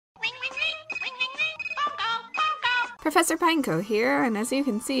ProfessorPineco here, and as you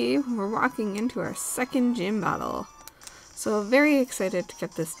can see, we're walking into our second gym battle. So very excited to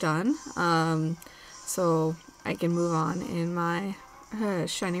get this done, so I can move on in my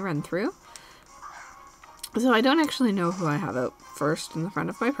shiny run through. So I don't actually know who I have out first in the front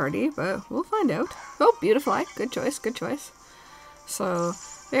of my party, but we'll find out. Oh, beautiful eye. Good choice, good choice. So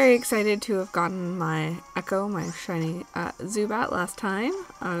very excited to have gotten my Echo, my shiny Zubat last time.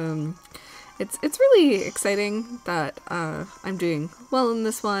 It's really exciting that I'm doing well in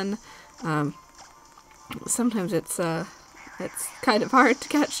this one. Sometimes it's kind of hard to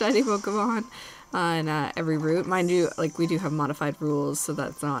catch shiny Pokemon on every route. Mind you, like, we do have modified rules, so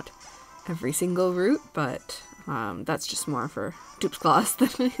that's not every single route, but that's just more for Dupe's Claws than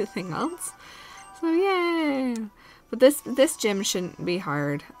anything else. So yay! But this gym shouldn't be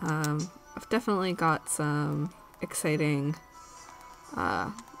hard. I've definitely got some exciting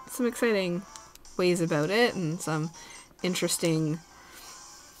ways about it, and some interesting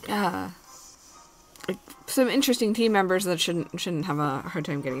team members that shouldn't have a hard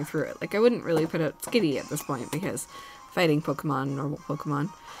time getting through it. Like, I wouldn't really put out Skitty at this point because fighting Pokemon, normal Pokemon.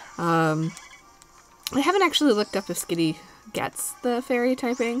 I haven't actually looked up if Skitty gets the fairy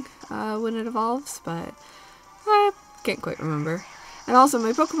typing when it evolves, but I can't quite remember. And also,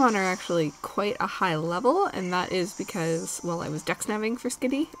 my Pokemon are actually quite a high level, and that is because while I was dex navving for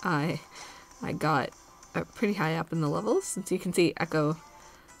Skitty, I got pretty high up in the levels. Since you can see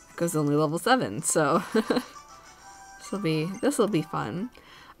Echo's only level 7, so this will be fun.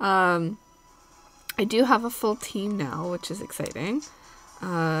 I do have a full team now, which is exciting.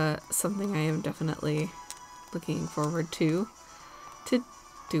 Something I am definitely looking forward to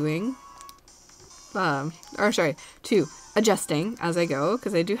doing. To adjusting as I go,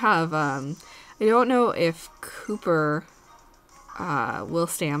 because I do have, I don't know if Cooper will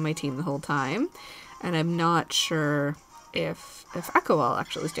stay on my team the whole time, and I'm not sure if Echo will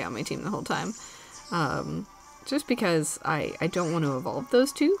actually stay on my team the whole time. Just because I don't want to evolve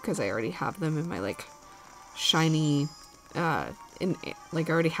those two, because I already have them in my, like, shiny, I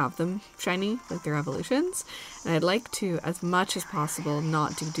already have them shiny, like their evolutions, and I'd like to, as much as possible,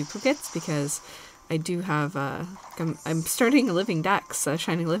 not do duplicates, because I do have, I'm starting a living dex, a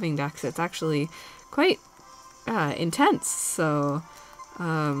shiny living dex. It's actually quite intense, so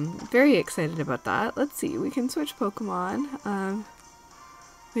very excited about that. Let's see, we can switch Pokemon,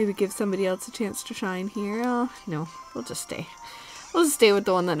 maybe give somebody else a chance to shine here. Oh, no, we'll just stay. We'll just stay with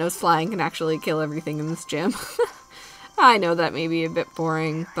the one that knows flying can actually kill everything in this gym. I know that may be a bit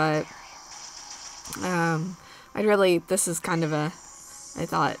boring, but this is kind of I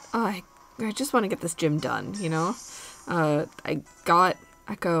thought, oh, I just want to get this gym done, you know? I got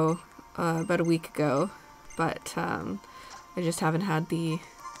Echo about a week ago, but I just haven't had the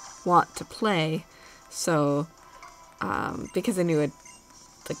want to play, so because I knew it'd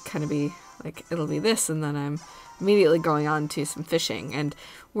kind of be like, it'll be this, and then I'm immediately going on to some fishing, and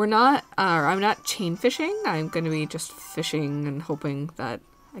I'm not chain fishing. I'm going to be just fishing and hoping that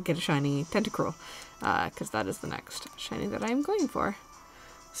I get a shiny Tentacruel, because that is the next shiny that I'm going for.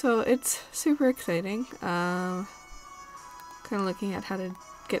 So it's super exciting. Kind of looking at how to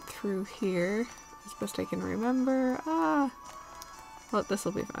get through here as best I can remember. Well, this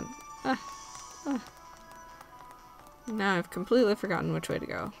will be fun. Now I've completely forgotten which way to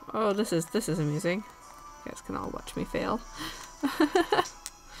go. Oh, this is amusing. You guys can all watch me fail.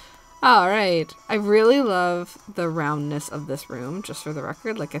 Alright. I really love the roundness of this room, just for the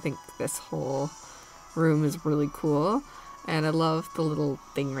record. Like, I think this whole room is really cool. And I love the little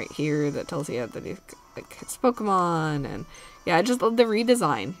thing right here that tells you that you like hits Pokemon, and yeah, I just love the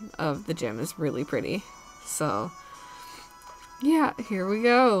redesign of the gym is really pretty. So yeah, here we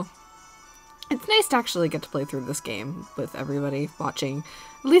go. It's nice to actually get to play through this game with everybody watching,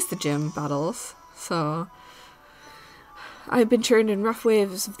 at least the gym battles. So I've been churned in rough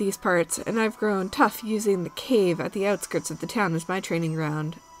waves of these parts, and I've grown tough using the cave at the outskirts of the town as my training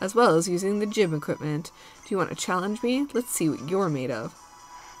ground, as well as using the gym equipment. Do you want to challenge me? Let's see what you're made of.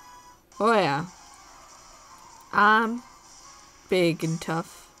 Oh yeah. I'm big and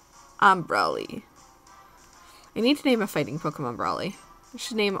tough. I'm Brawly. I need to name a fighting Pokemon Brawly. I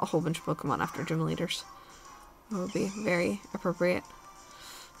should name a whole bunch of Pokemon after gym leaders. That would be very appropriate.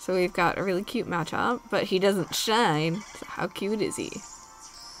 So we've got a really cute matchup, but he doesn't shine. So how cute is he?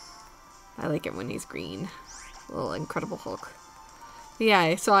 I like it when he's green. Little Incredible Hulk.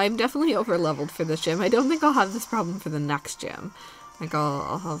 Yeah, so I'm definitely over-leveled for this gym. I don't think I'll have this problem for the next gym. Like,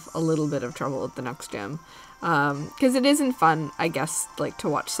 I'll have a little bit of trouble with the next gym. Because it isn't fun, I guess, like, to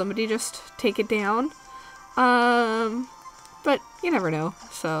watch somebody just take it down. But you never know.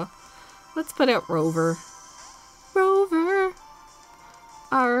 So, let's put out Rover. Rover!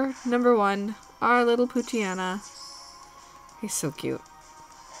 our number one, our little Poochyena. He's so cute.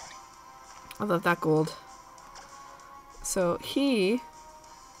 I love that gold. So he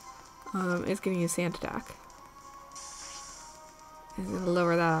is going to use Sand Attack. He's going to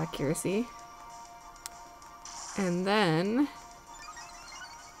lower that accuracy. And then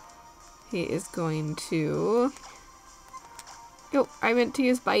he is going to... Oh, I meant to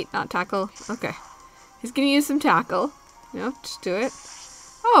use Bite, not Tackle. Okay. He's going to use some Tackle. No, just do it.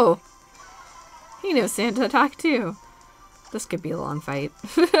 Oh! He knows Sand Attack too. This could be a long fight.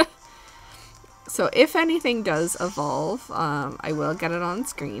 So if anything does evolve, I will get it on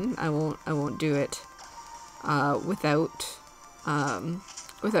screen. I won't do it without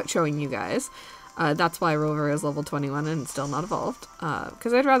showing you guys. That's why Rover is level 21 and still not evolved.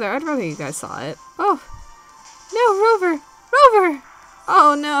 Because I'd rather you guys saw it. Oh no, Rover! Rover!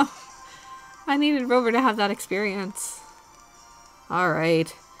 Oh no! I needed Rover to have that experience.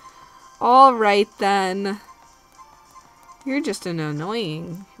 Alright. Alright then. You're just an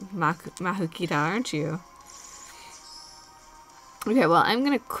annoying Mahukita, aren't you? Okay, well, I'm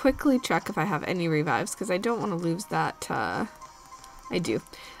going to quickly check if I have any revives, because I don't want to lose that, I do.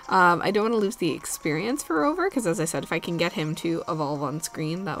 I don't want to lose the experience for Rover, because as I said, if I can get him to evolve on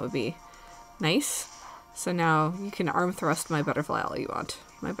screen, that would be nice. So now you can arm thrust my butterfly all you want.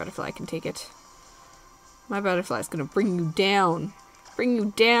 My butterfly can take it. My butterfly is going to bring you down. Bring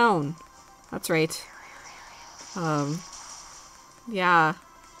you down. That's right. Yeah,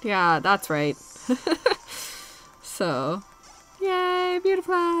 that's right. So, yay,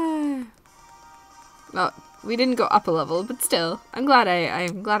 Beautifly! Well, we didn't go up a level, but still, I'm glad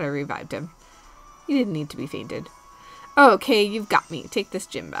I revived him. He didn't need to be fainted. Okay, you've got me. Take this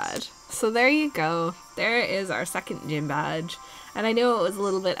gym badge. So there you go. There is our second gym badge. And I know it was a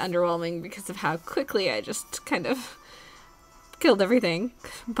little bit underwhelming because of how quickly I just kind of killed everything.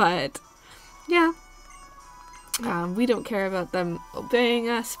 But, yeah. We don't care about them obeying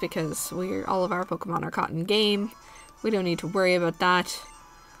us because all of our Pokemon are caught in game. We don't need to worry about that.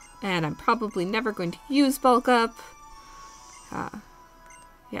 And I'm probably never going to use Bulk Up.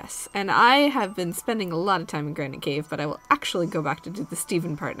 Yes, and I have been spending a lot of time in Granite Cave, but I will actually go back to do the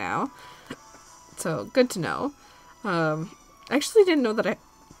Steven part now. So, good to know. I actually didn't know that I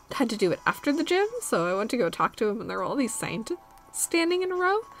had to do it after the gym, so I went to go talk to him, and there were all these scientists standing in a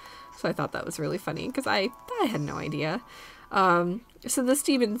row. So I thought that was really funny, because I had no idea. So the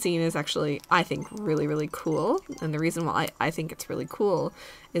Steven scene is actually, I think, really, really cool. And the reason why I think it's really cool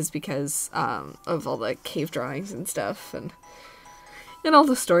is because of all the cave drawings and stuff, and all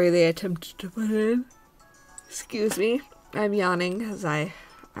the story they attempted to put in. Excuse me. I'm yawning, because I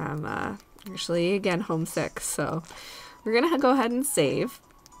am actually, again, homesick. So we're going to go ahead and save.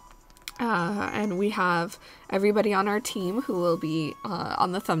 And we have everybody on our team who will be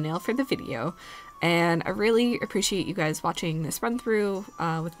on the thumbnail for the video. And I really appreciate you guys watching this run through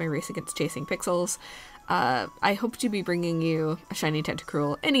with my race against ChasingPixels. I hope to be bringing you a shiny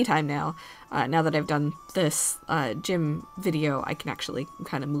Tentacruel anytime now. Now that I've done this gym video, I can actually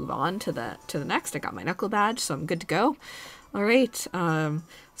kind of move on to the next. I got my Knuckle badge, so I'm good to go. All right.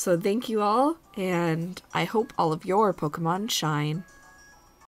 So thank you all, and I hope all of your Pokemon shine.